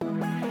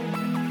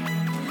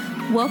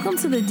Welcome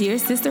to the Dear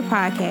Sister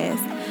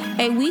Podcast,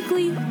 a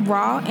weekly,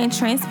 raw, and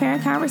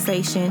transparent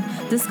conversation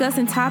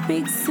discussing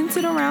topics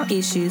centered around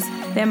issues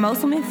that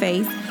most women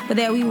face, but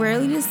that we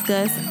rarely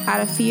discuss out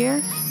of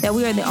fear that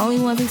we are the only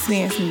ones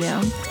experiencing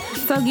them.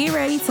 So get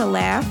ready to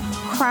laugh,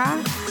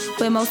 cry,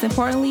 but most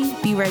importantly,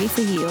 be ready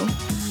to heal.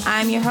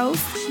 I'm your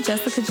host,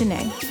 Jessica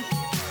Janae.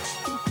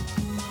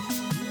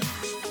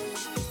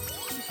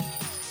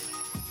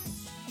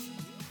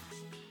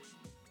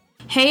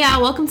 Hey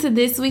y'all, welcome to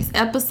this week's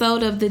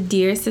episode of the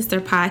Dear Sister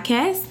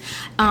Podcast.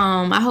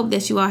 I hope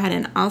that you all had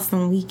an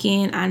awesome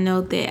weekend. I know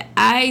that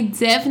I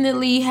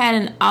definitely had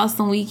an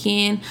awesome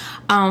weekend.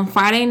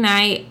 Friday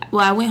night,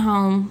 I went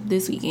home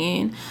this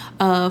weekend.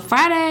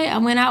 Friday, I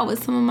went out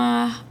with some of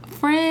my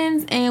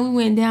friends and we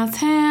went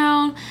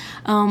downtown,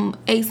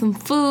 ate some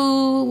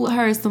food,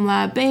 heard some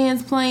live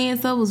bands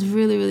playing, so it was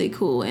really, really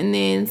cool. And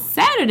then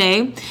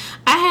Saturday,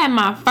 I had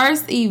my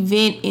first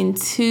event in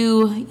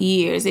 2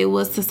 years. It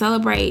was to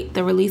celebrate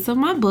the release of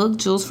my book,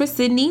 Jewels for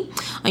Sydney,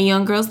 A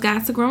Young Girl's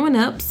Guide to Growing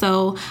Up.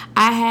 So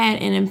I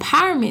had an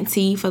empowerment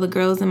tea for the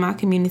girls in my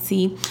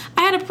community.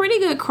 I had a pretty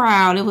good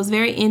crowd. It was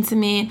very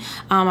intimate.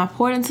 I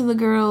poured into the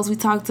girls. We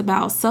talked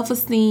about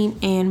self-esteem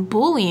and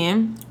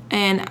bullying.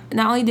 And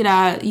not only did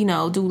I,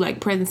 do like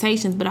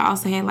presentations, but I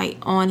also had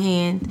like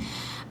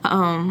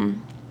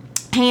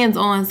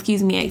hands-on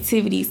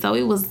activities. So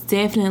it was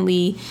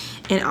definitely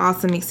an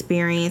awesome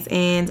experience.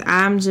 And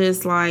I'm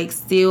just like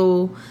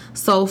still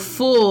so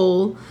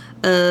full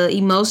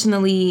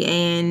emotionally,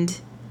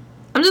 and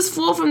I'm just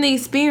full from the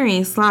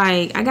experience.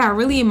 Like, I got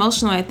really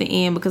emotional at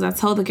the end because I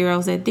told the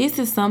girls that this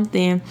is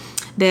something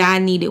that I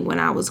needed when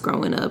I was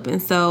growing up.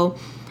 And so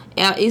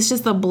it's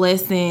just a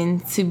blessing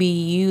to be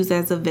used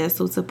as a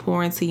vessel to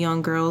pour into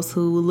young girls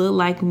who look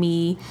like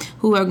me,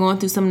 who are going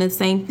through some of the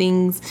same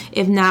things,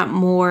 if not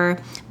more,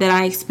 that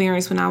I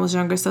experienced when I was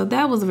younger. So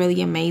that was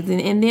really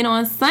amazing. And then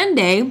on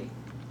Sunday,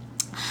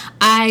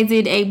 I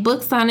did a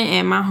book signing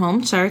at my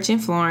home church in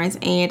Florence,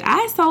 and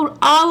I sold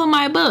all of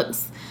my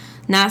books.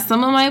 Not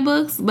some of my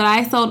books, but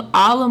I sold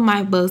all of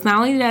my books. Not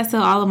only did I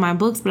sell all of my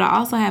books, but I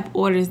also have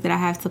orders that I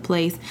have to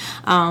place.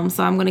 So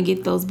I'm going to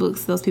get those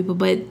books to those people.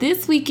 But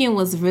this weekend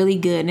was really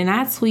good. And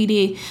I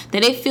tweeted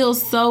that it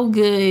feels so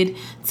good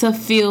to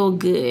feel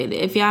good.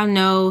 If y'all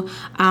know,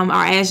 or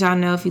as y'all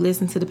know, if you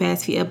listen to the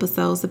past few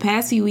episodes, the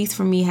past few weeks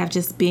for me have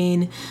just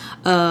been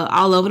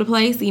all over the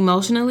place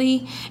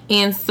emotionally.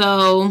 And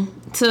so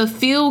to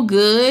feel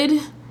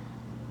good,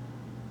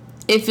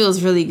 it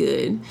feels really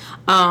good.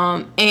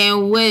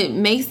 And what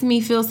makes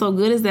me feel so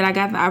good is that I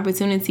got the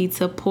opportunity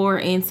to pour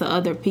into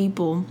other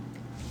people.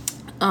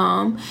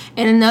 And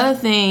another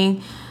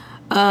thing,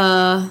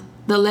 not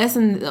a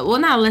lesson that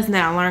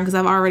I learned because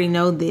I've already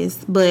know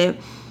this, but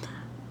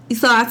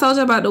so I told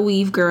you about the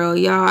weave girl,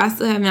 y'all. I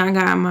still have not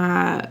got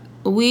my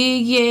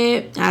wig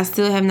yet. I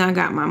still have not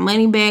got my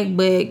money back,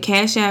 but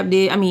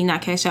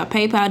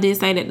PayPal did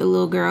say that the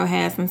little girl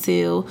has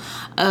until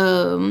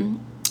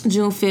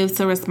June 5th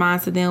to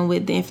respond to them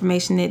with the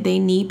information that they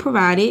need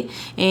provided,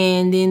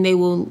 and then they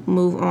will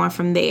move on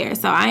from there.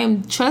 So I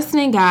am trusting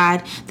in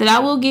God that I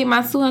will get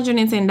my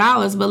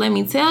 $210, but let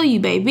me tell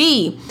you,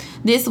 baby,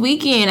 this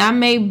weekend I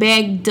made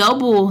back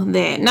double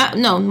that.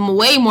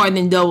 Way more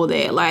than double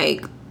that.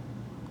 Like,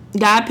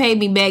 God paid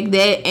me back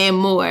that and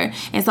more.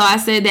 And so I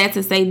said that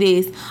to say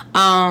this.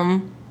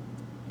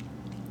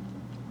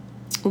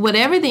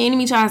 Whatever the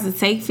enemy tries to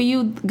take for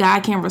you,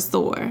 God can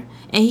restore.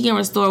 And he can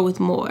restore with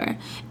more.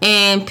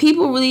 And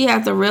people really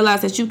have to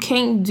realize that you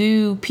can't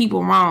do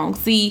people wrong.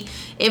 See,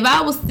 if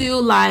I was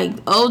still like,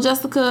 oh,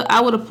 Jessica,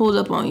 I would have pulled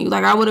up on you.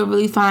 Like, I would have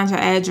really found your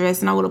address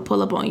and I would have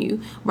pulled up on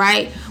you,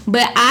 right?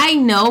 But I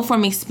know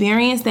from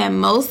experience that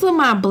most of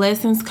my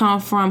blessings come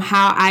from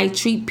how I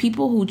treat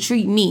people who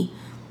treat me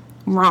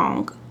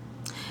wrong.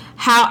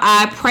 How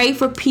I pray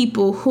for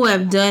people who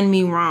have done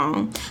me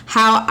wrong.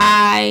 How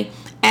I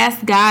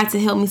ask God to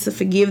help me to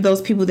forgive those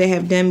people that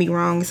have done me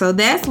wrong. So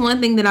that's one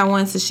thing that I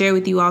wanted to share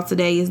with you all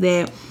today, is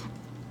that,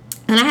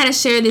 and I had to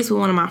share this with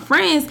one of my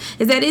friends,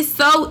 is that it's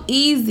so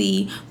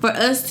easy for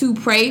us to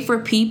pray for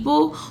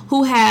people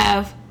who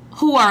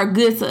are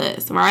good to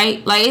us,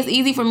 right? Like, it's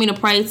easy for me to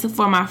pray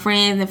for my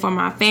friends and for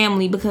my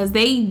family because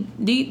they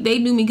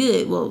do me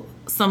good. Well,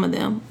 some of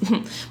them.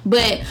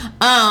 But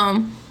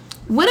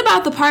what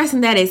about the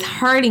person that is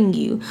hurting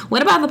you?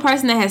 What about the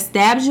person that has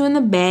stabbed you in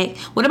the back?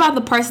 What about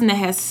the person that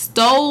has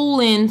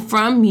stolen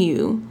from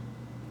you?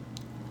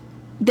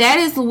 That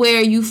is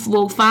where you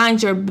will find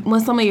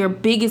some of your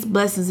biggest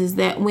blessings, is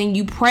that when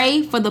you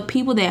pray for the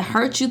people that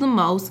hurt you the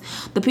most,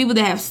 the people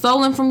that have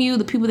stolen from you,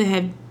 the people that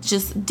have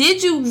just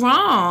did you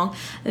wrong,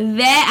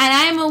 and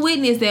I am a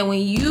witness that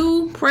when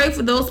you pray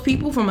for those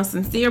people from a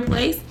sincere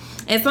place,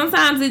 and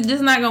sometimes it's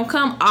just not going to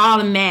come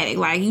automatic.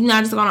 Like, you're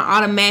not just going to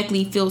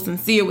automatically feel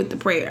sincere with the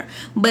prayer.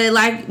 But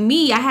like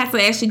me, I had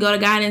to actually go to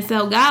God and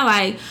tell God,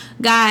 like,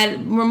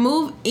 God,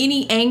 remove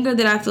any anger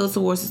that I feel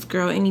towards this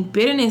girl, any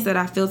bitterness that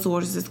I feel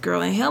towards this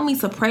girl, and help me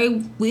to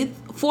pray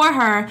for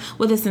her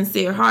with a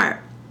sincere heart.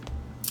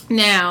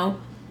 Now,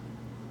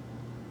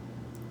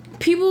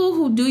 people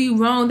who do you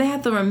wrong, they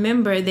have to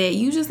remember that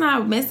you just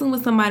not messing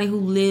with somebody who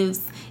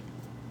lives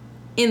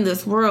in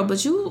this world,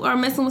 but you are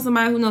messing with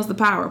somebody who knows the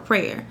power of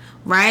prayer,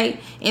 right?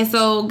 And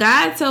so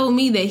God told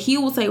me that He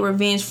will take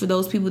revenge for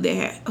those people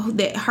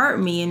that hurt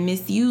me and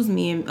misuse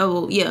me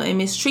and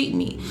mistreat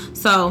me.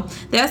 So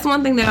that's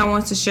one thing that I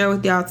want to share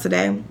with y'all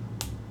today.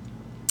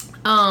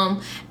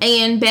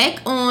 And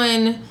back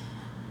on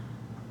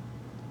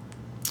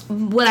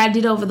what I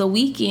did over the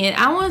weekend,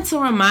 I want to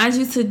remind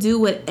you to do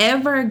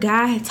whatever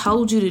God had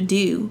told you to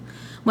do.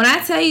 When I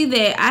tell you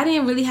that I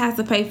didn't really have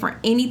to pay for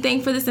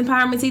anything for this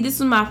empowerment tea, this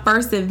was my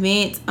first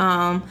event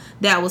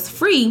that was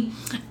free.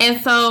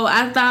 And so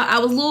I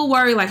was a little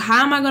worried, like,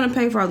 how am I going to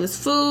pay for all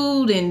this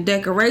food and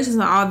decorations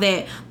and all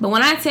that? But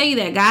when I tell you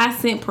that God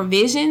sent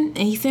provision, and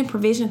He sent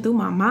provision through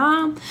my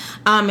mom,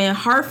 and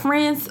her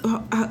friends,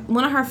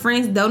 one of her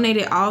friends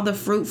donated all the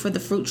fruit for the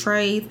fruit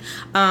trays.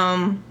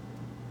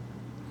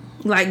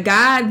 Like,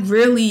 God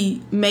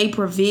really made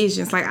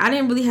provisions. Like, I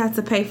didn't really have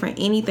to pay for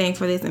anything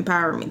for this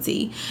empowerment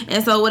tea.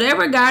 And so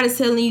whatever God is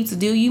telling you to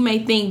do, you may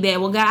think that,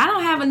 well, God, I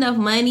don't have enough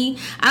money.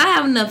 I don't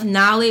have enough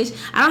knowledge.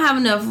 I don't have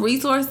enough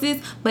resources.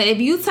 But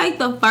if you take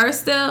the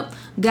first step,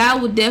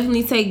 God will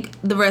definitely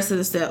take the rest of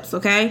the steps,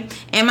 okay?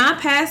 And my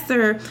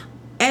pastor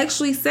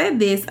actually said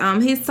this.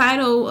 His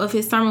title of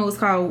his sermon was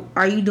called,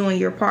 Are You Doing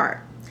Your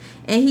Part?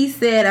 And he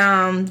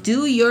said,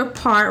 do your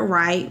part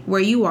right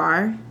where you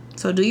are.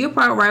 So do your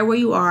part right where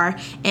you are,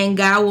 and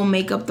God will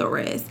make up the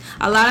rest.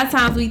 A lot of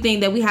times we think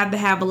that we have to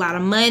have a lot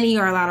of money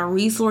or a lot of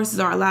resources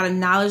or a lot of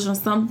knowledge on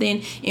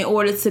something in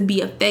order to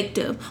be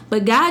effective.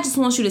 But God just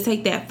wants you to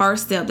take that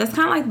first step. That's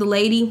kind of like the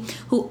lady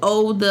who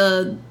owed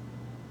the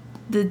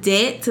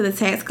debt to the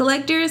tax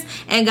collectors,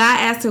 and God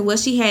asked her what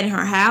she had in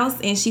her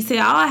house, and she said,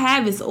 all I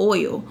have is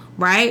oil,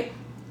 right?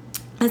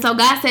 And so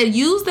God said,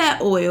 use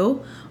that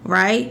oil,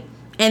 right?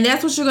 And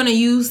that's what you're going to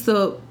use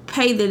to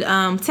pay the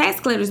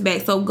tax collectors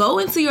back. So go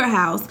into your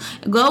house,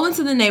 go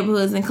into the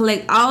neighborhoods, and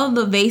collect all of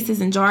the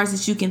vases and jars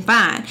that you can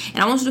find.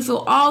 And I want you to fill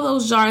all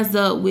those jars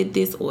up with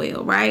this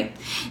oil, right?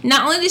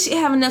 Not only did she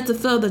have enough to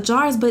fill the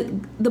jars, but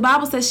the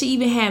Bible says she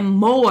even had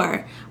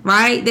more,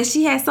 right? That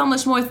she had so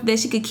much more that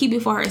she could keep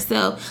it for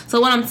herself. So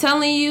what I'm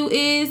telling you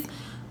is,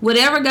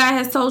 whatever God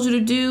has told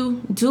you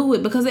to do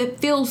it, because it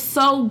feels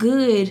so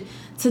good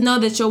to know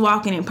that you're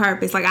walking in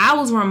purpose. Like, I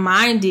was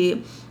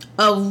reminded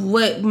of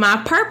what my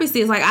purpose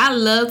is. Like, I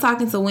love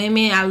talking to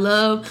women. I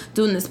love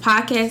doing this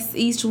podcast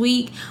each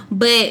week.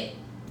 But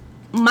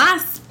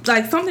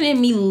something in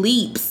me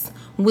leaps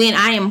when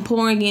I am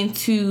pouring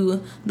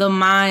into the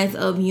minds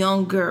of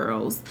young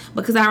girls.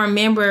 Because I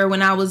remember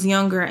when I was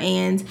younger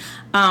and,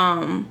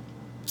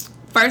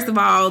 first of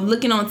all,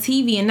 looking on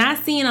TV and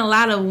not seeing a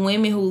lot of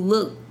women who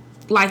look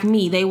like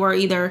me. They were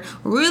either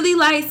really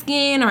light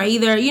skinned or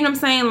either, you know what I'm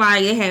saying,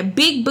 like they had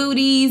big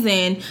booties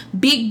and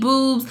big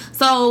boobs.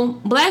 So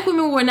black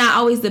women were not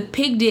always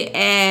depicted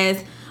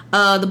as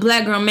the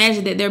black girl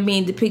magic that they're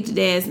being depicted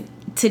as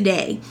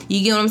today.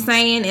 You get what I'm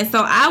saying? And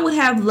so I would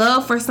have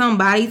loved for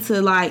somebody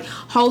to like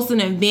host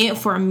an event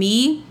for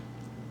me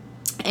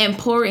and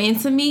pour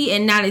into me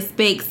and not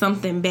expect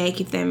something back,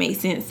 if that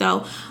makes sense.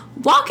 So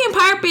walk in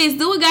purpose.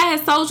 Do what God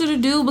has told you to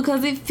do,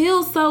 because it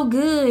feels so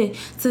good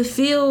to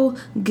feel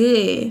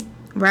good,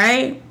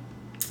 right?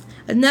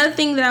 Another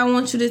thing that I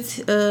want you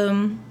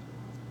to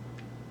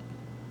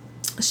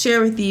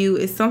share with you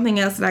is something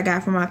else that I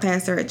got from my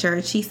pastor at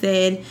church. He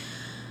said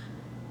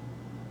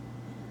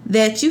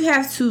that you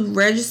have to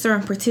register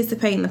and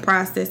participate in the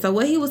process. So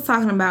what he was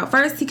talking about,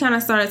 first he kind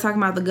of started talking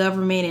about the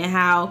government and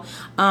how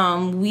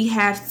we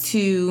have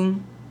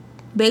to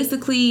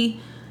basically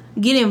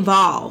get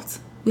involved.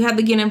 We have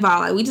to get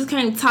involved. Like, we just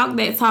can't talk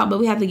that talk, but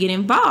we have to get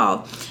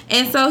involved.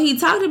 And so he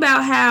talked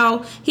about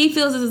how he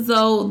feels as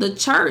though the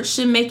church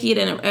should make it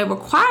a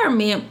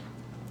requirement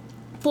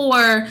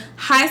for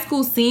high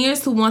school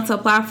seniors who want to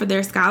apply for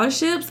their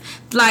scholarships.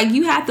 Like,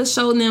 you have to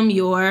show them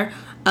your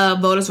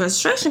voter's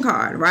registration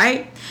card,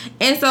 right?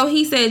 And so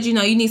he said, you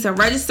need to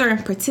register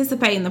and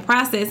participate in the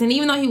process. And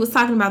even though he was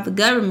talking about the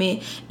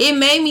government, it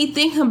made me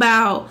think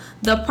about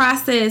the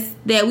process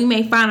that we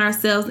may find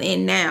ourselves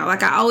in now.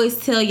 Like I always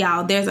tell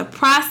y'all, there's a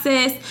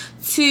process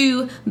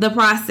to the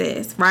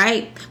process,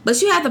 right?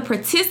 But you have to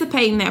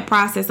participate in that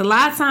process. A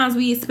lot of times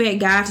we expect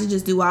God to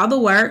just do all the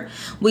work.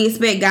 We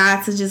expect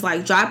God to just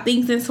like drop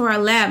things into our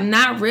lap,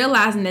 not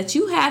realizing that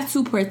you have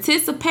to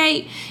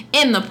participate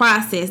in the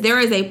process. There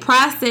is a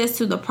process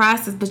to the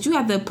process, but you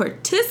have to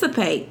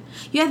participate.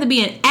 You have to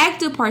be an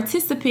active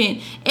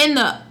participant in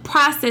the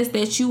process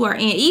that you are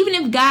in. Even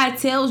if God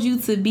tells you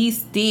to be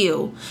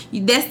still,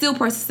 that's still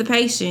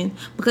participation.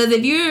 Because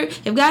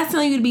if God's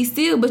telling you to be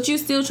still, but you're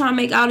still trying to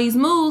make all these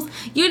moves,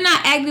 you're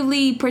not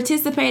actively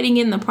participating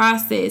in the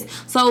process.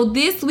 So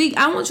this week,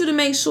 I want you to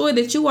make sure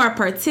that you are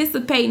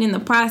participating in the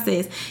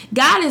process.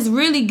 God is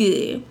really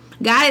good.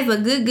 God is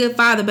a good, good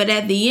Father. But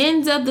at the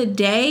end of the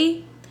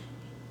day,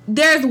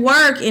 there's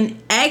work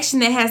and action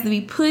that has to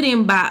be put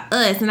in by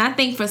us. And I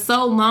think for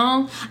so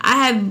long,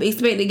 I have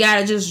expected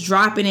God to just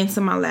drop it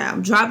into my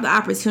lap, drop the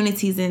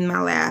opportunities in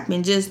my lap,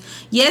 and just,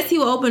 yes, He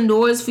will open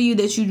doors for you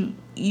that you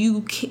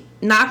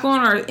knock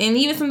on, or and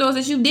even some doors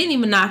that you didn't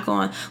even knock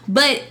on.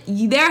 But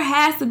there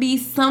has to be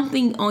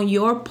something on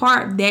your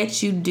part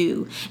that you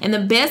do. And the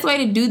best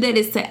way to do that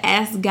is to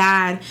ask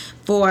God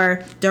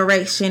for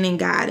direction and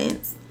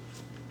guidance.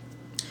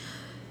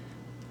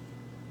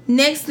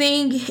 Next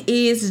thing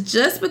is,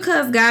 just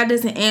because God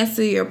doesn't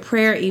answer your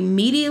prayer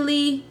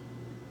immediately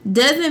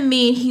doesn't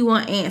mean He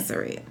won't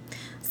answer it.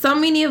 So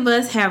many of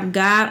us have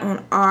God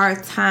on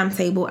our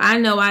timetable. I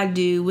know I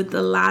do with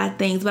a lot of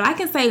things, but I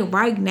can say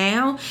right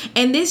now,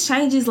 and this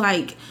changes,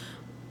 like,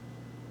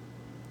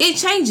 it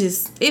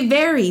changes, it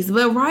varies.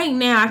 But right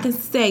now, I can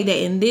say that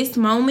in this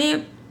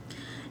moment,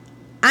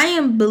 I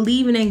am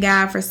believing in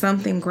God for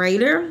something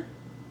greater.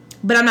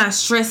 But I'm not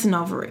stressing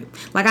over it.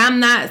 Like, I'm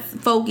not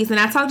focused. And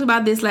I talked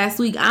about this last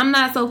week. I'm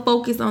not so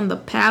focused on the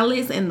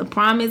palace and the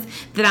promise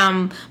that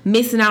I'm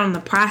missing out on the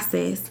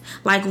process.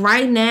 Like,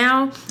 right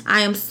now,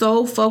 I am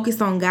so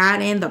focused on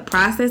God and the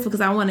process,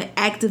 because I want to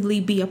actively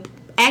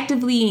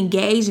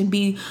engage and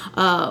be,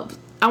 I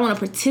want to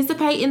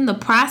participate in the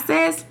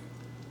process,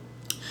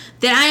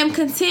 that I am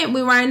content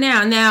with right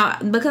now. Now,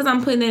 because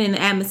I'm putting it in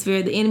the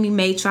atmosphere, the enemy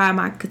may try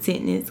my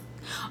contentness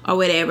or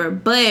whatever.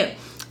 But,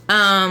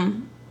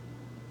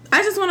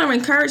 I just want to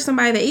encourage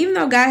somebody that even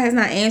though God has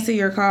not answered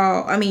your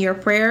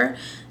prayer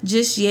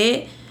just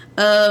yet,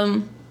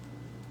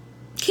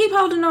 keep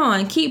holding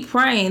on, keep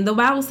praying. The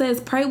Bible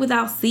says pray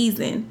without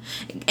ceasing.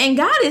 And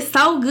God is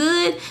so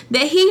good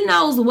that He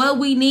knows what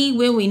we need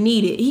when we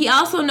need it. He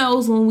also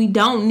knows when we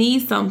don't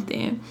need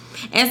something.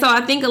 And so I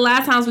think a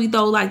lot of times we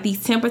throw like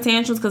these temper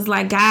tantrums because,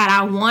 like, God,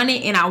 I want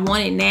it and I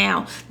want it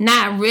now.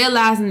 Not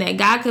realizing that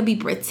God could be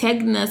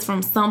protecting us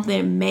from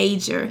something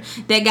major.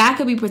 That God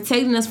could be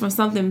protecting us from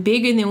something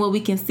bigger than what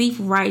we can see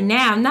right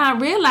now.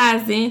 Not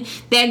realizing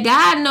that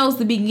God knows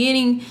the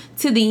beginning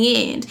to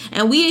the end.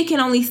 And we can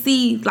only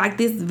see like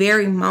this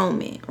very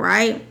moment,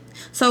 right?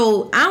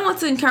 So I want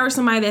to encourage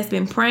somebody that's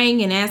been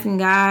praying and asking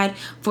God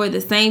for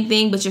the same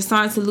thing, but you're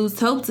starting to lose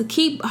hope, to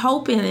keep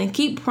hoping and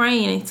keep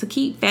praying and to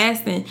keep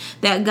fasting,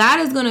 that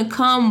God is going to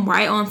come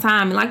right on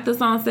time. And like the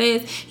song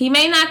says, He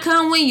may not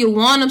come when you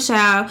want Him,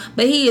 child,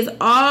 but He is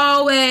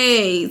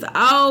always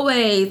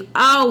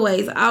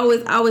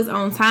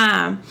on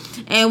time.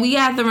 And we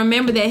have to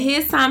remember that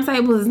His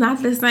timetable is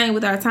not the same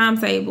with our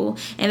timetable,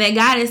 and that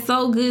God is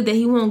so good that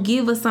He won't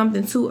give us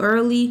something too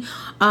early,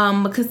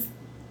 because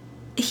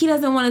He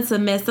doesn't want it to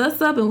mess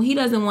us up, and He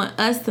doesn't want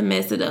us to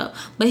mess it up.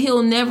 But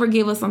He'll never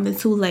give us something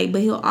too late,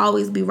 but He'll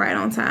always be right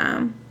on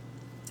time.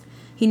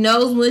 He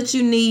knows what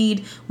you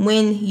need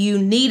when you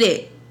need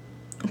it.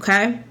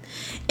 Okay?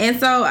 And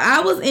so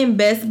I was in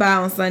Best Buy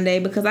on Sunday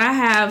because I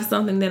have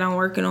something that I'm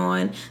working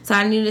on. So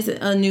I needed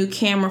a new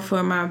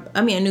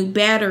a new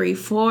battery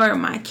for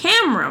my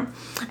camera.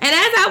 And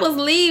as I was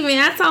leaving,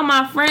 I told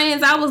my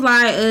friends, I was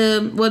like,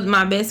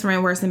 my best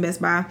friend works in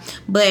Best Buy,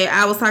 but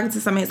I was talking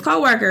to some of his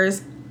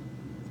coworkers.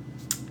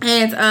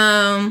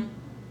 And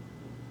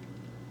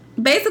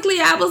basically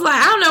I was like,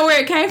 I don't know where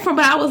it came from,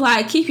 but I was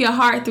like, keep your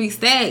heart 3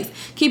 stacks.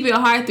 Keep your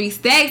heart 3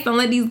 stacks. Don't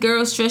let these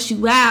girls stress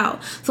you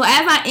out. So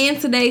as I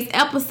end today's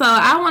episode,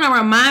 I want to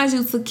remind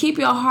you to keep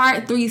your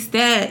heart 3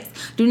 stacks.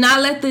 Do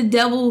not let the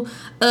devil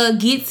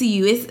get to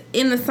you. It's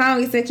in the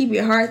song, it said, keep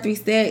your heart 3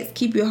 stacks.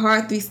 Keep your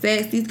heart 3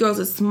 stacks. These girls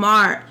are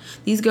smart.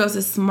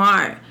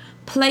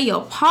 Play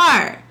your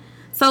part.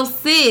 So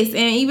sis, and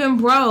even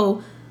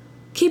bro,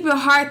 keep your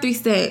heart 3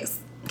 stacks.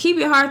 Keep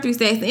your heart 3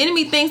 stacks. The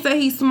enemy thinks that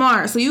he's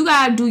smart, so you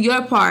gotta do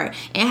your part.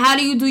 And how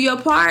do you do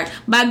your part?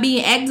 By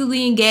being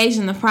actively engaged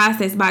in the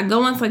process, by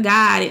going to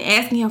God and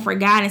asking Him for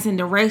guidance and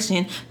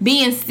direction,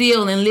 being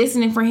still and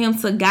listening for Him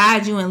to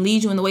guide you and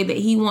lead you in the way that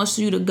He wants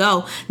you to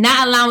go.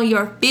 Not allowing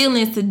your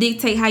feelings to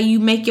dictate how you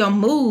make your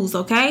moves,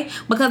 okay?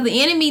 Because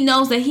the enemy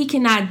knows that he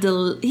cannot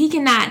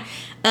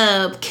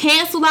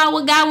cancel out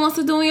what God wants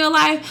to do in your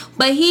life,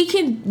 but he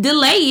can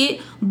delay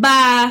it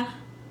by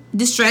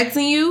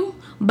distracting you,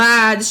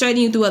 by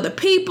distracting you through other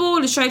people,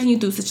 distracting you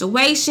through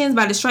situations,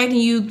 by distracting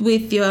you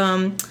with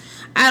your,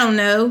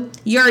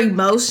 your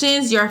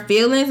emotions, your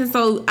feelings. And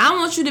so I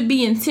want you to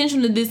be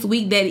intentional this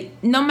week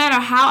that no matter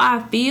how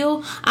I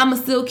feel, I'm going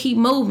to still keep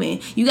moving.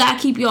 You got to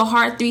keep your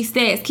heart 3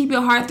 stacks. Keep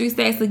your heart 3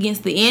 stacks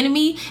against the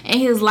enemy and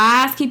his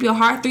lies. Keep your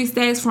heart 3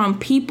 stacks from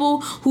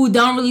people who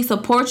don't really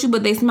support you,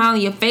 but they smile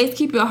in your face.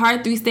 Keep your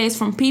heart 3 stacks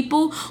from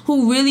people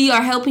who really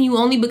are helping you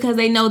only because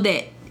they know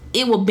that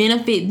it will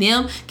benefit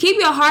them. Keep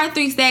your heart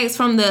 3 stacks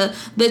from the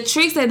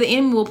tricks that the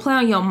enemy will play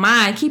on your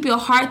mind. Keep your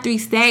heart 3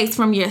 stacks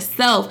from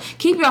yourself.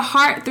 Keep your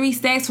heart 3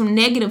 stacks from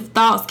negative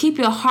thoughts. Keep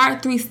your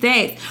heart 3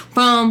 stacks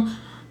from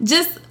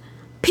just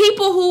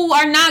people who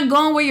are not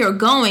going where you're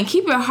going.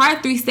 Keep your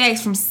heart 3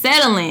 stacks from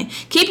settling.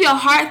 Keep your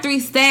heart 3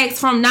 stacks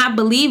from not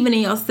believing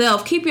in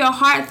yourself. Keep your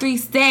heart 3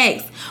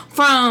 stacks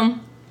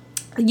from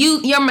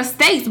your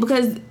mistakes,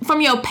 because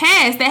from your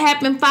past that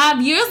happened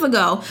 5 years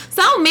ago.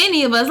 So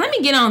many of us, let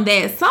me get on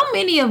that. So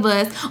many of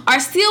us are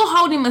still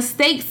holding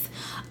mistakes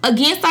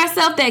against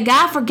ourselves that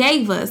God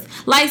forgave us.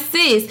 Like,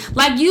 sis,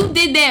 like you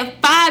did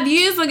that 5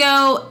 years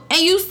ago and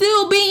you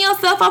still beating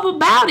yourself up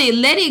about it.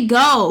 Let it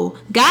go.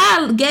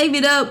 God gave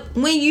it up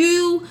when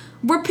you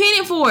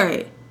repented for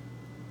it.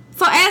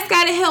 So ask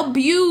God to help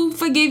you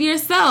forgive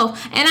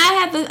yourself. And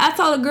I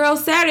told a girl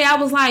Saturday, I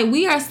was like,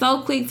 we are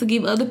so quick to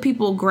give other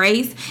people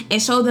grace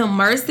and show them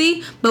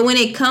mercy. But when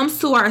it comes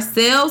to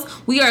ourselves,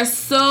 we are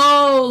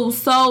so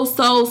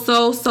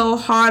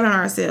hard on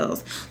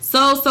ourselves.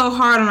 So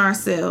hard on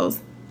ourselves.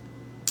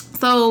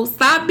 So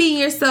stop beating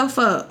yourself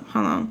up.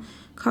 Hold on.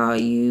 Call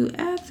you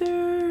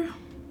after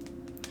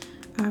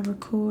I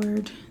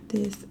record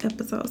this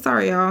episode.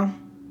 Sorry, y'all.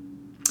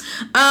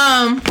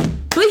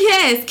 But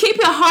yes, keep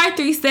your heart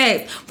 3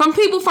 stacks from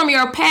people from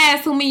your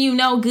past who mean you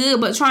no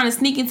good, but trying to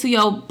sneak into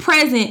your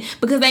present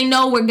because they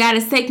know where God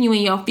is taking you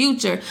in your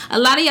future. A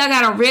lot of y'all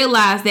gotta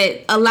realize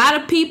that a lot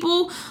of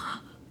people,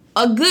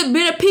 a good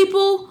bit of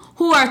people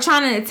who are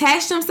trying to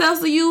attach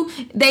themselves to you,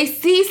 they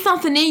see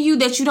something in you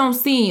that you don't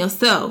see in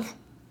yourself,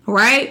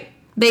 right?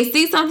 They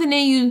see something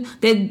in you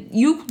that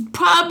you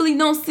probably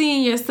don't see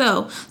in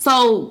yourself.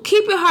 So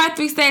keep your heart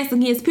 3 stacks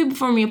against people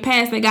from your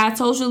past that God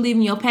told you to leave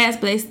in your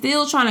past, but they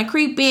still trying to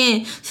creep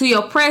in to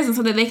your present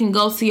so that they can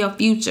go to your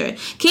future.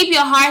 Keep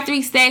your heart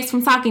 3 stacks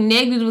from talking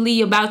negatively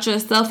about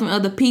yourself and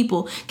other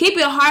people. Keep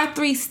your heart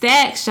 3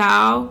 stacks,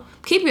 y'all.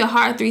 Keep your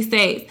heart 3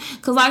 stacks.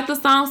 Because like the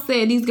song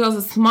said, these girls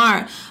are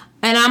smart.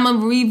 And I'm a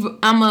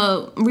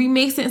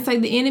remix it and say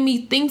the enemy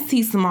thinks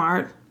he's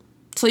smart.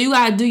 So you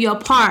got to do your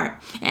part.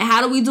 And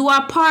how do we do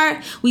our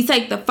part? We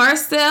take the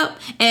first step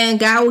and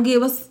God will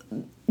give us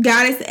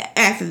guidance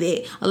after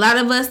that. A lot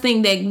of us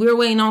think that we're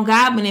waiting on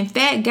God, but in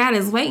fact, God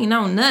is waiting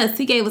on us.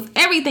 He gave us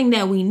everything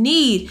that we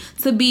need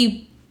to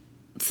be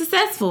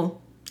successful.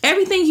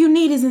 Everything you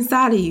need is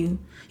inside of you.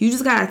 You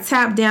just got to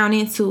tap down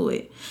into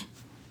it.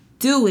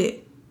 Do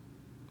it.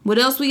 What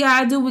else we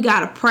gotta do? We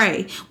gotta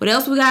pray. What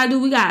else we gotta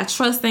do? We gotta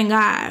trust in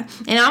God.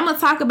 And I'm gonna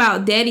talk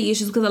about daddy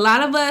issues because a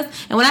lot of us,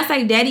 and when I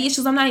say daddy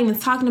issues, I'm not even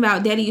talking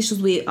about daddy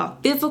issues with a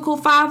physical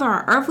father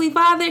or earthly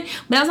father,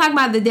 but I'm talking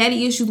about the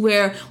daddy issues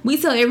where we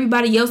tell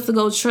everybody else to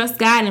go trust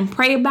God and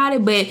pray about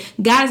it, but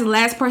God is the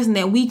last person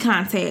that we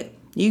contact.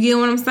 You get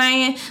what I'm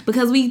saying?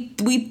 Because we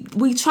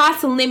try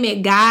to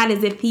limit God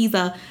as if he's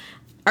a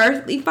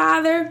earthly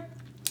father,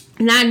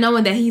 not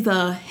knowing that he's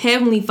a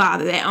heavenly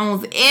father that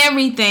owns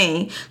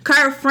everything.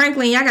 Kirk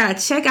Franklin, y'all gotta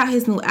check out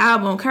his new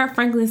album. Kirk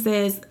Franklin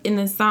says in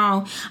the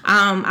song,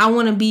 I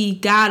want to be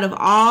God of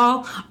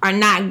all or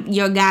not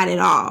your God at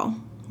all.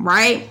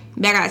 Right?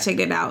 Y'all gotta check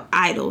that out.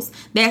 Idols.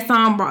 That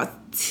song brought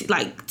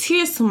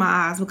tears to my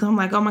eyes because I'm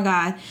like, oh my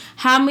God,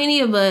 how many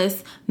of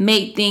us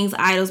make things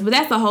idols? But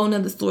that's a whole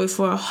nother story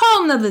for a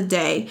whole nother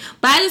day.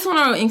 But I just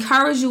want to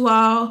encourage you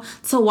all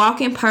to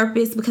walk in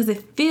purpose because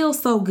it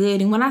feels so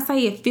good. And when I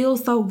say it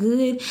feels so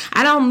good,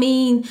 I don't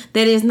mean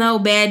that there's no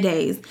bad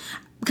days.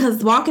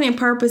 Because walking in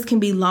purpose can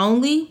be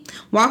lonely.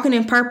 Walking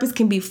in purpose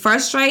can be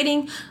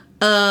frustrating.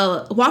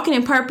 Walking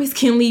in purpose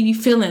can leave you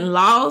feeling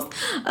lost.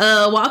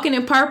 Walking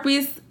in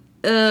purpose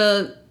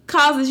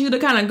causes you to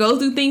kind of go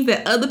through things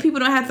that other people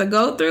don't have to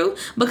go through,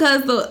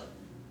 because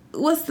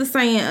what's the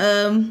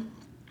saying?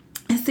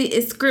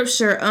 It's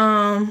scripture.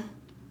 I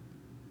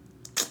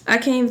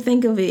can't even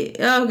think of it.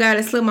 Oh God,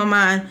 it slipped my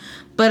mind.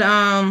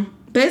 But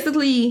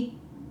basically,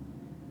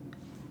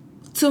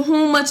 to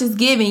whom much is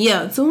given,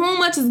 to whom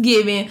much is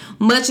given,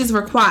 much is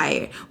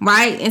required,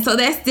 right? And so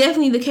that's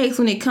definitely the case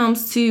when it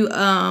comes to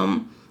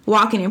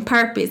walking in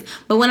purpose.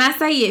 But when I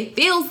say it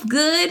feels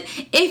good,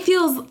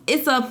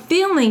 it's a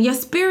feeling. Your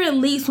spirit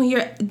leaps when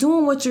you're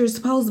doing what you're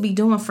supposed to be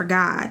doing for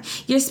God.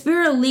 Your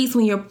spirit leaps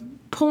when you're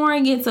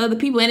pouring into other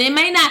people. And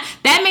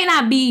that may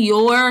not be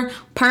your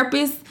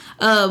purpose,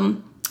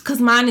 because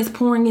mine is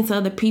pouring into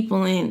other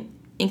people and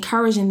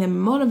encouraging them,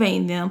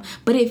 motivating them.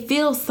 But it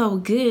feels so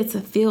good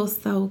to feel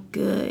so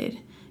good.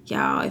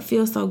 Y'all, it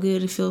feels so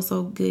good to feel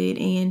so good.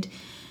 And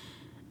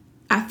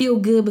I feel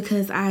good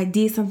because I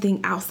did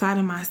something outside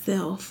of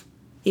myself.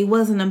 It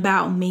wasn't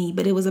about me,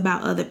 but it was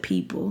about other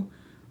people,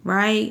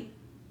 right?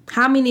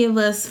 How many of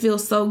us feel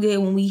so good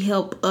when we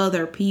help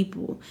other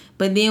people?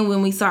 But then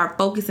when we start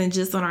focusing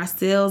just on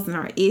ourselves and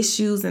our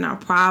issues and our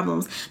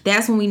problems,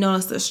 that's when we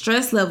notice the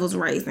stress levels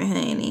rising,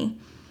 honey.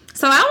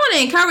 So I want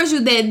to encourage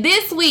you that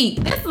this week,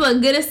 this is a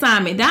good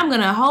assignment that I'm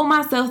going to hold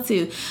myself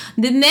to.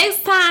 The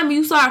next time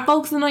you start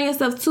focusing on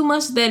yourself too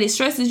much that it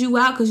stresses you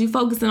out because you're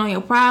focusing on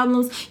your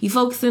problems, you're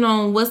focusing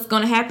on what's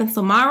going to happen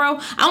tomorrow,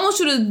 I want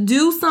you to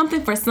do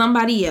something for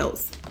somebody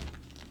else.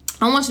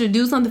 I want you to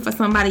do something for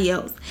somebody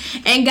else.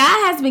 And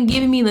God has been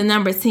giving me the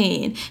number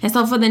 10. And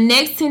so for the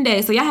next 10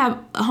 days, so y'all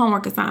have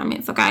homework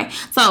assignments, okay?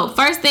 So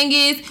first thing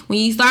is, when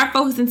you start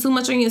focusing too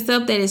much on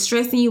yourself that is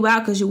stressing you out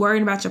because you're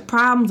worried about your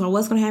problems or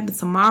what's going to happen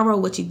tomorrow,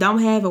 what you don't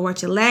have or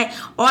what you lack,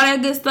 all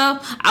that good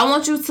stuff, I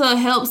want you to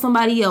help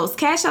somebody else.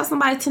 Cash out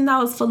somebody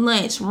 $10 for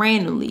lunch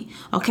randomly,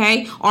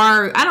 okay?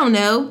 Or, I don't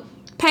know,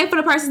 Pay for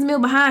the person's meal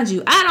behind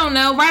you. I don't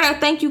know. Write a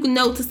thank you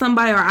note to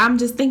somebody, or I'm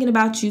just thinking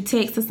about you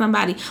text to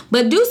somebody.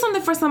 But do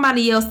something for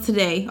somebody else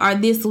today or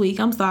this week.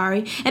 I'm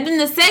sorry. And then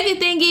the second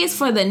thing is,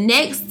 for the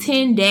next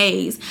 10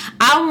 days,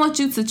 I want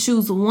you to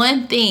choose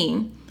one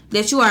thing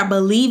that you are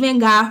believing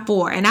God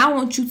for. And I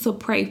want you to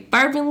pray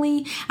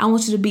fervently. I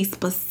want you to be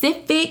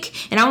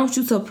specific. And I want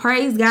you to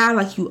praise God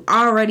like you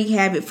already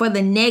have it for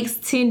the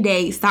next 10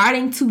 days,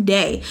 starting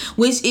today,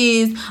 which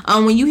is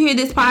when you hear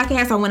this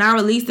podcast, or when I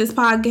release this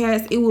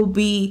podcast, it will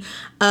be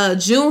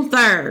June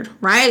 3rd,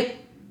 right?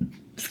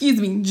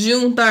 June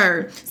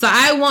 3rd. So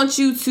I want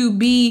you to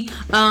be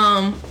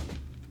praying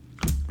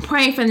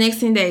for the next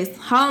 10 days.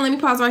 Hold on, let me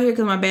pause right here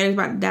because my battery's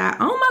about to die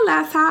on my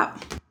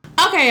laptop.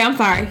 Okay, I'm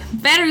sorry.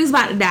 Battery's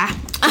about to die.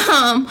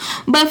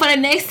 But for the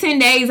next 10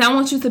 days, I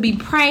want you to be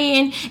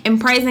praying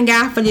and praising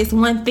God for this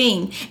one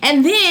thing.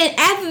 And then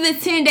after the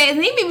 10 days,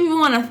 and even if you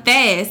want to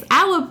fast,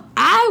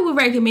 I would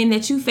recommend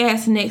that you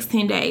fast the next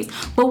 10 days.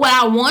 But what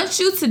I want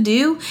you to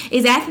do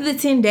is, after the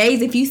 10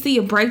 days, if you see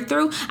a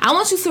breakthrough, I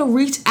want you to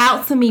reach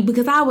out to me,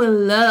 because I would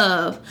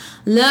love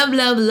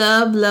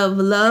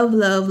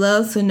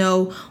to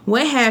know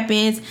what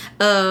happens,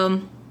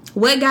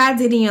 what God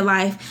did in your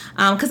life,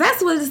 because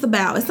that's what it's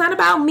about. It's not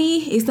about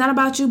me, it's not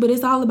about you, but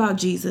it's all about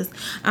Jesus.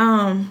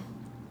 And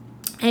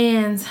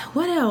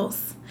what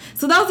else?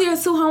 So those are your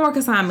 2 homework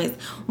assignments.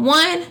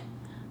 1,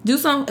 do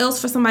something else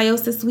for somebody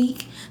else this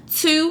week.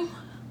 2,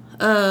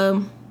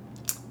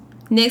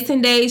 next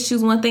 10 days,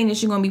 choose one thing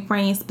that you're going to be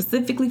praying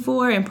specifically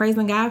for and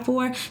praising God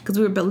for, because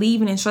we're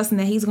believing and trusting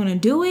that He's going to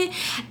do it.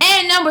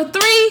 And number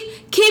 3,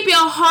 keep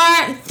your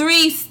heart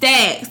 3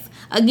 stacks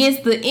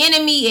against the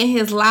enemy and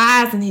his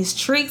lies and his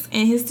tricks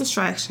and his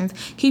distractions.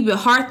 Keep your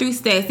heart 3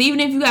 stacks. Even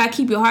if you got to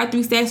keep your heart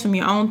 3 stacks from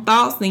your own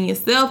thoughts and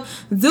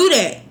yourself, do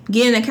that.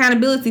 Get an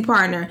accountability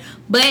partner.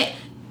 But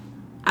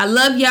I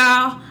love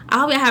y'all. I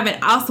hope y'all have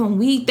an awesome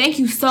week. Thank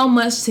you so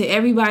much to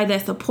everybody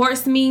that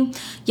supports me.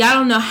 Y'all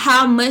don't know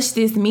how much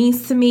this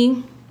means to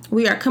me.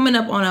 We are coming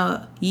up on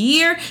a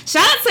year.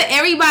 Shout out to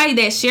everybody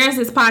that shares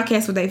this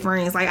podcast with their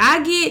friends. Like,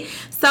 I get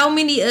so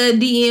many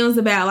DMs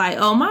about, like,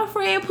 oh, my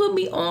friend put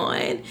me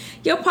on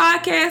your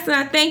podcast, and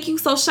I thank you.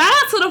 So shout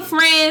out to the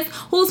friends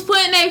who's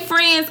putting their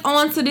friends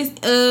onto this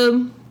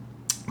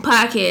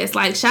podcast.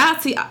 Like, shout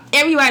out to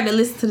everybody that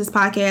listens to this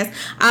podcast.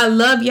 I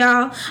love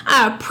y'all.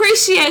 I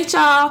appreciate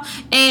y'all,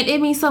 and it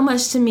means so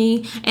much to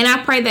me. And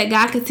I pray that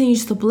God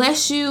continues to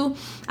bless you.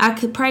 I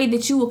could pray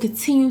that you will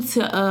continue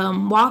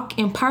to walk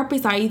in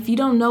purpose. Or if you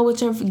don't know what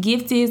your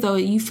gift is, or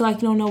you feel like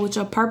you don't know what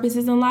your purpose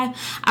is in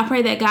life, I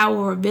pray that God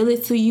will reveal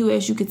it to you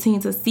as you continue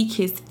to seek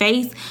His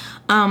face.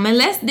 And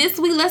this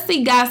week, let's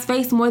see God's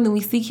face more than we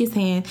seek His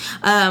hand.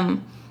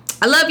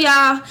 I love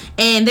y'all,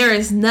 and there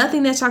is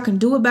nothing that y'all can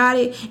do about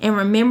it. And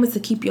remember to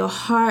keep your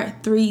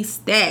heart 3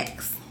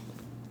 stacks.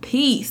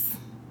 Peace.